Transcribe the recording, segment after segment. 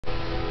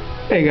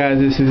Hey guys,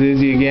 this is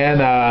Izzy again.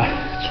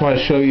 Just want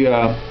to show you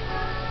a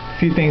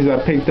few things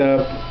I picked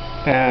up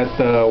at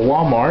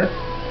Walmart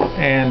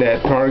and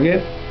at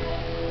Target.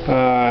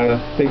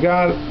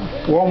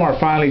 Walmart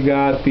finally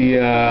got the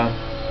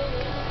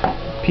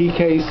P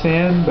case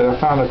in, but I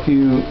found a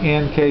few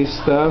N case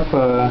stuff.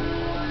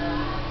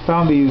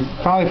 Finally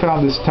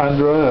found this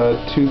Tundra,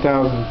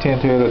 2010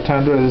 Toyota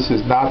Tundra. This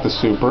is not the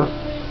Super.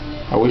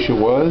 I wish it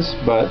was,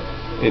 but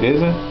it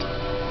isn't.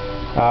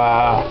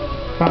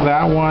 Found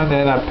that one,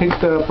 and I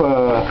picked up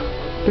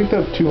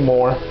two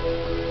more.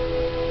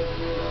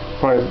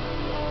 Probably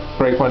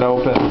break one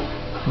open,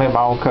 make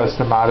my own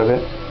custom out of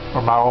it,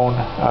 or my own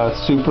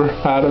Super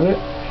out of it,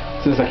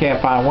 since I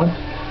can't find one.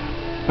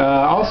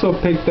 Also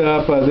picked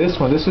up this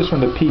one. This is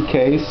from the P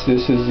case.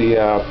 This is the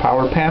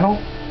power panel.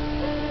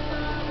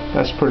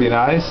 That's pretty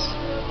nice.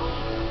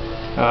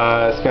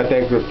 It's got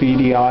that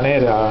graffiti on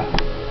it,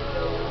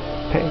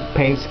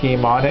 paint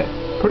scheme on it.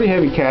 Pretty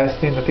heavy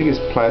casting. I think it's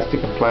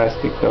plastic and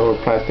plastic though, or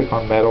plastic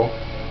on metal.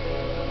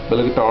 But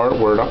look at the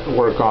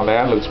artwork on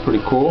that. Looks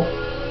pretty cool.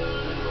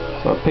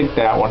 So I picked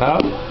that one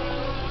up.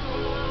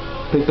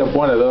 Picked up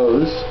one of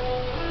those.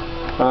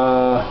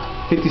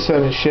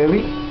 57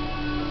 Chevy,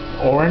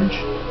 orange.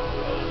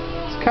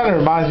 It kind of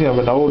reminds me of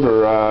an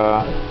older,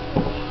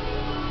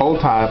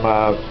 old-time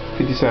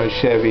 57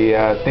 Chevy.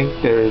 I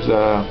think there's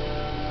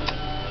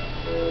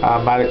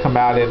might have come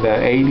out in the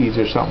 80s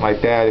or something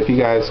like that. If you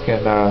guys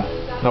can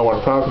know what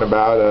I'm talking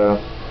about,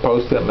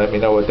 post it and let me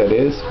know what that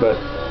is, but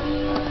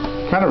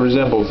kind of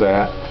resembles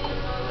that.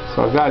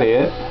 So I got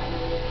it,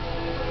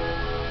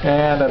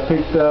 and I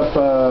picked up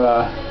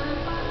the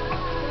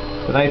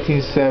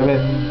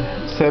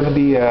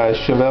 1970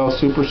 Chevelle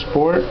Super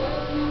Sport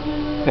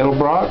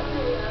Edelbrock.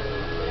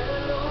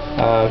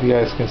 If you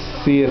guys can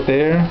see it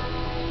there,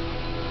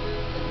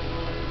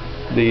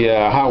 the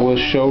Hot Wheels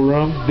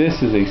showroom.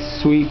 This is a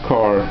sweet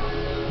car,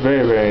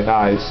 very, very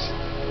nice.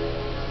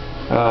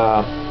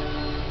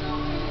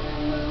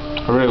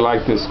 I really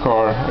like this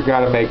car. I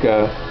gotta make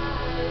a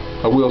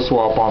wheel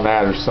swap on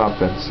that or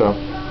something. So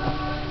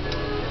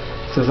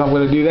since I'm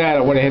gonna do that,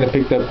 I went ahead and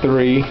picked up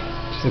three,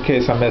 just in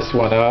case I mess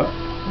one up,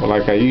 well,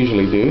 like I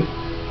usually do.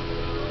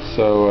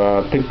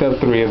 So picked up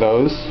three of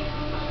those.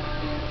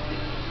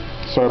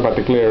 Sorry about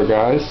the glare,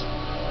 guys.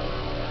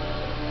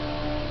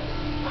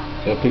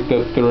 I picked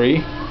up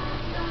three,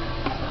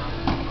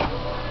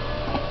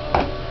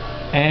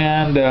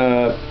 and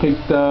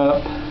picked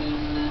up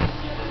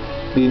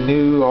the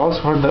new,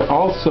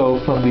 also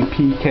from the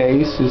P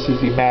case. This is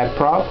the Mad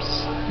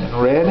Props in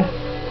red.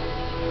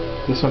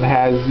 This one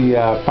has the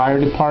fire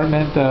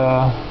department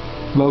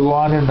logo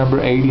on it,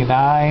 number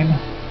 89.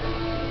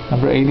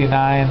 Number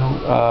 89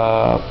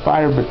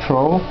 Fire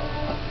Patrol.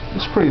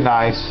 It's pretty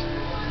nice.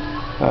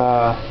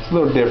 It's a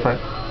little different.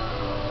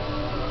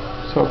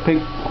 So I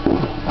picked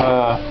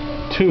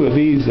two of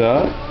these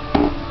up,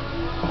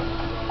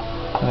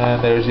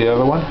 and there's the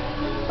other one,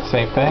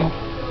 same thing.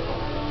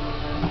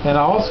 And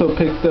I also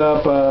picked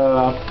up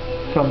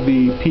from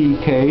the P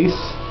case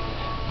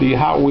the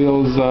Hot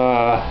Wheels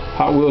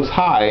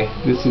High.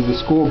 This is the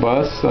school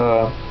bus.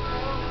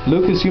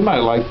 Lucas, you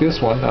might like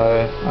this one.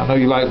 I know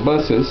you like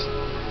buses.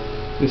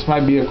 This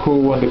might be a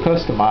cool one to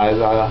customize.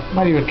 I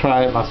might even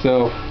try it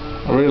myself.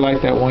 I really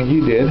like that one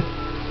you did.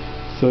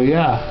 So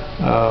yeah,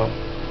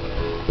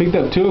 picked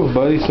up two of them,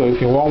 buddy. So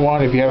if you want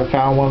one, if you haven't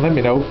found one, let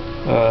me know.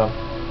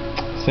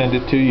 Send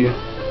it to you.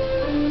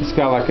 It's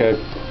got like a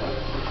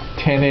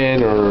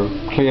tinted or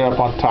clear up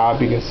on top.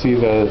 You can see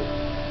the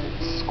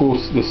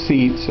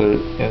seats are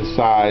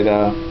inside.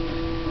 Yeah,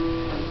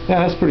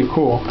 that's pretty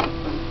cool.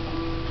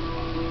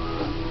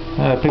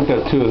 I picked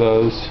up two of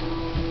those.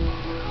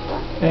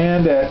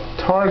 And at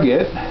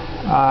Target,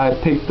 I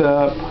picked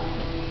up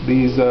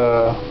these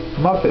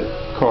Muppet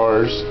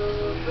cars.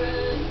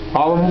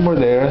 All of them were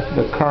there,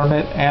 the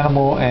Kermit,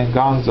 Animal, and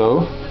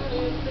Gonzo.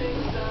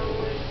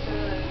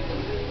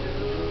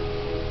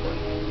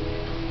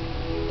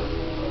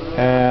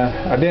 And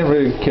I didn't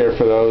really care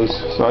for those,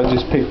 so I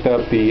just picked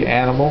up the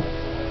Animal,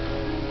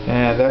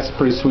 and that's a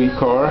pretty sweet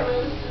car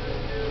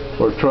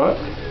or truck.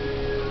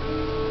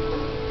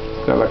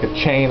 It's got like a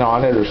chain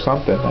on it or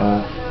something,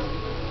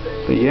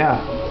 but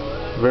yeah,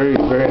 very,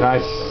 very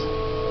nice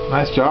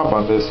job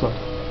on this one.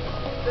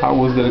 Hot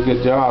Wheels did a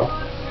good job.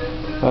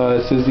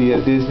 This is the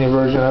Disney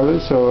version of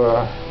it,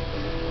 so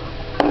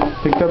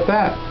picked up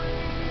that.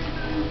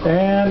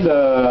 And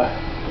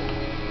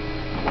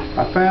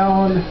I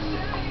found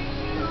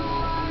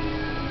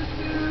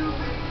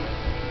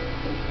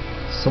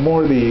some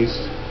more of these.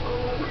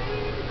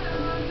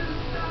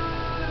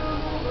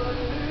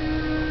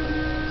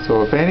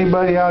 So if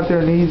anybody out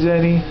there needs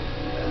any,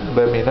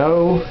 let me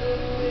know.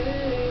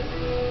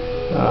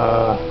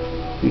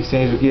 These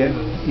things are getting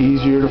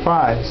easier to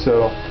find,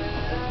 so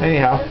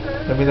anyhow,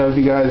 let me know if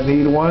you guys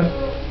need one.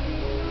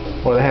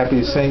 More than happy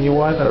to send you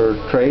one, or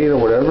trade, or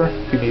whatever,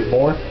 if you need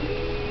more.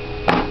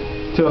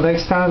 Till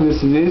next time,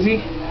 this is Izzy.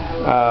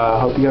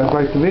 Hope you guys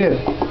liked the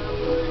vid,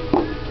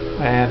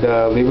 and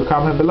leave a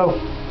comment below.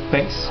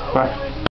 Thanks. Bye.